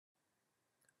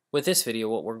With this video,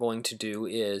 what we're going to do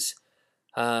is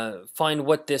find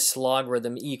what this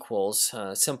logarithm equals,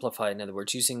 simplified in other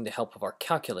words, using the help of our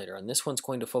calculator. And this one's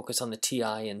going to focus on the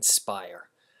ti-nspire.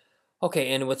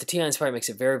 Okay, and with the ti-nspire it makes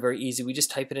it very, very easy. We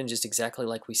just type it in just exactly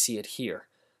like we see it here.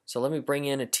 So let me bring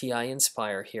in a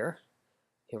ti-nspire here.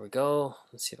 Here we go.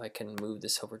 Let's see if I can move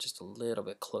this over just a little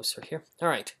bit closer here. All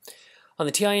right. On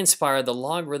the ti-nspire, the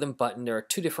logarithm button, there are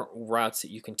two different routes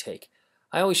that you can take.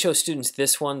 I always show students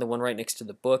this one, the one right next to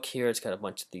the book here. It's got a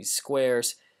bunch of these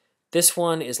squares. This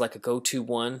one is like a go-to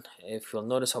one. If you'll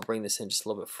notice, I'll bring this in just a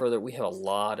little bit further. We have a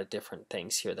lot of different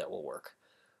things here that will work.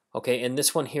 Okay, and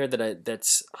this one here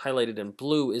that's highlighted in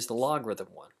blue is the logarithm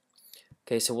one.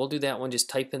 Okay, so we'll do that one. Just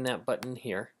type in that button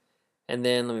here. And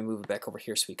then let me move it back over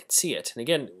here so we can see it. And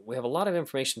again, we have a lot of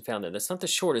information found there. That's not the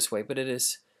shortest way, but it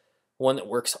is one that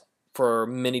works for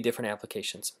many different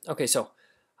applications. Okay, so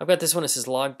I've got this one. It says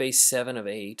log base 7 of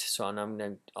 8. So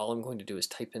all I'm going to do is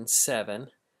type in 7.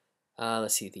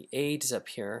 Let's see, the 8 is up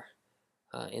here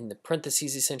in the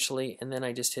parentheses essentially, and then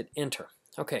I just hit enter.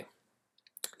 Okay,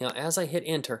 now as I hit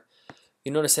enter,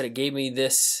 you notice that it gave me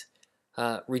this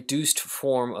reduced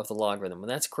form of the logarithm. Well,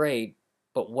 that's great,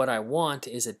 but what I want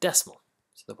is a decimal.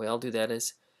 So the way I'll do that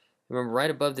is, remember right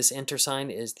above this enter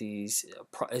sign is the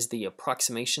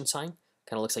approximation sign.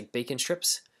 Kind of looks like bacon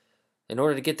strips. In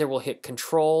order to get there, we'll hit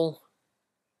Control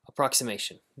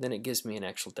Approximation. Then it gives me an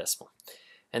actual decimal.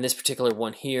 And this particular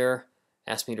one here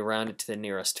asked me to round it to the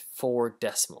nearest 4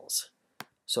 decimals.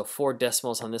 So 4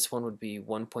 decimals on this one would be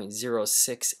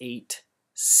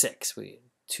 1.0686.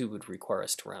 2 would require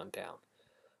us to round down.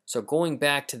 So going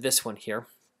back to this one here,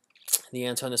 the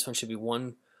answer on this one should be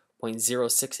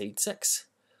 1.0686.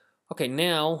 Okay,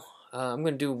 now I'm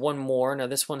going to do one more. Now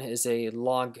this one is a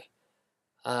log,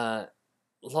 and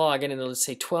it'll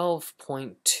say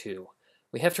 12.2.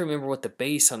 We have to remember what the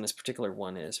base on this particular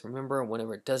one is. Remember,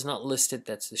 whenever it does not list it,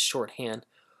 that's the shorthand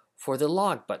for the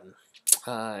log button,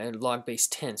 log base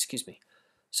 10, excuse me.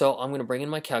 So I'm going to bring in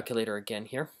my calculator again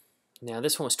here. Now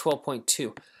this one was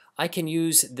 12.2. I can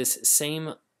use this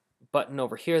same button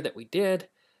over here that we did.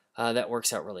 That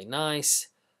works out really nice.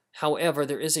 However,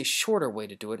 there is a shorter way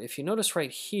to do it. If you notice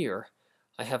right here,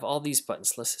 I have all these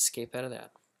buttons. Let's escape out of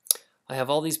that. I have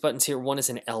all these buttons here. One is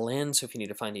an ln, so if you need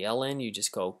to find the ln, you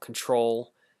just go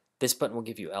Control. This button will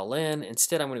give you ln.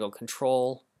 Instead, I'm going to go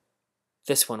Control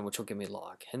this one, which will give me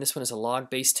log. And this one is a log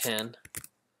base 10,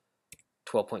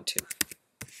 12.2.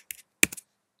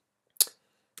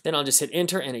 Then I'll just hit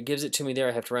enter, and it gives it to me there.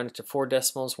 I have to round it to 4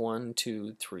 decimals. 1,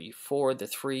 2, 3, 4. The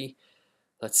 3,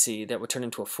 let's see, that would turn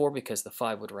into a 4 because the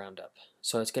 5 would round up.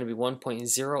 So it's going to be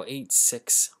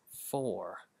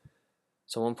 1.0864.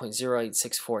 So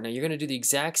 1.0864. Now you're going to do the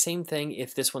exact same thing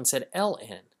if this one said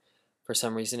ln. For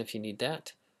some reason, if you need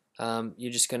that,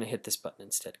 you're just going to hit this button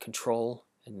instead. Control,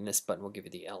 and this button will give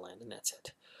you the ln, and that's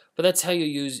it. But that's how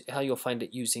you'll find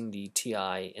it using the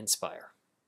ti-nspire.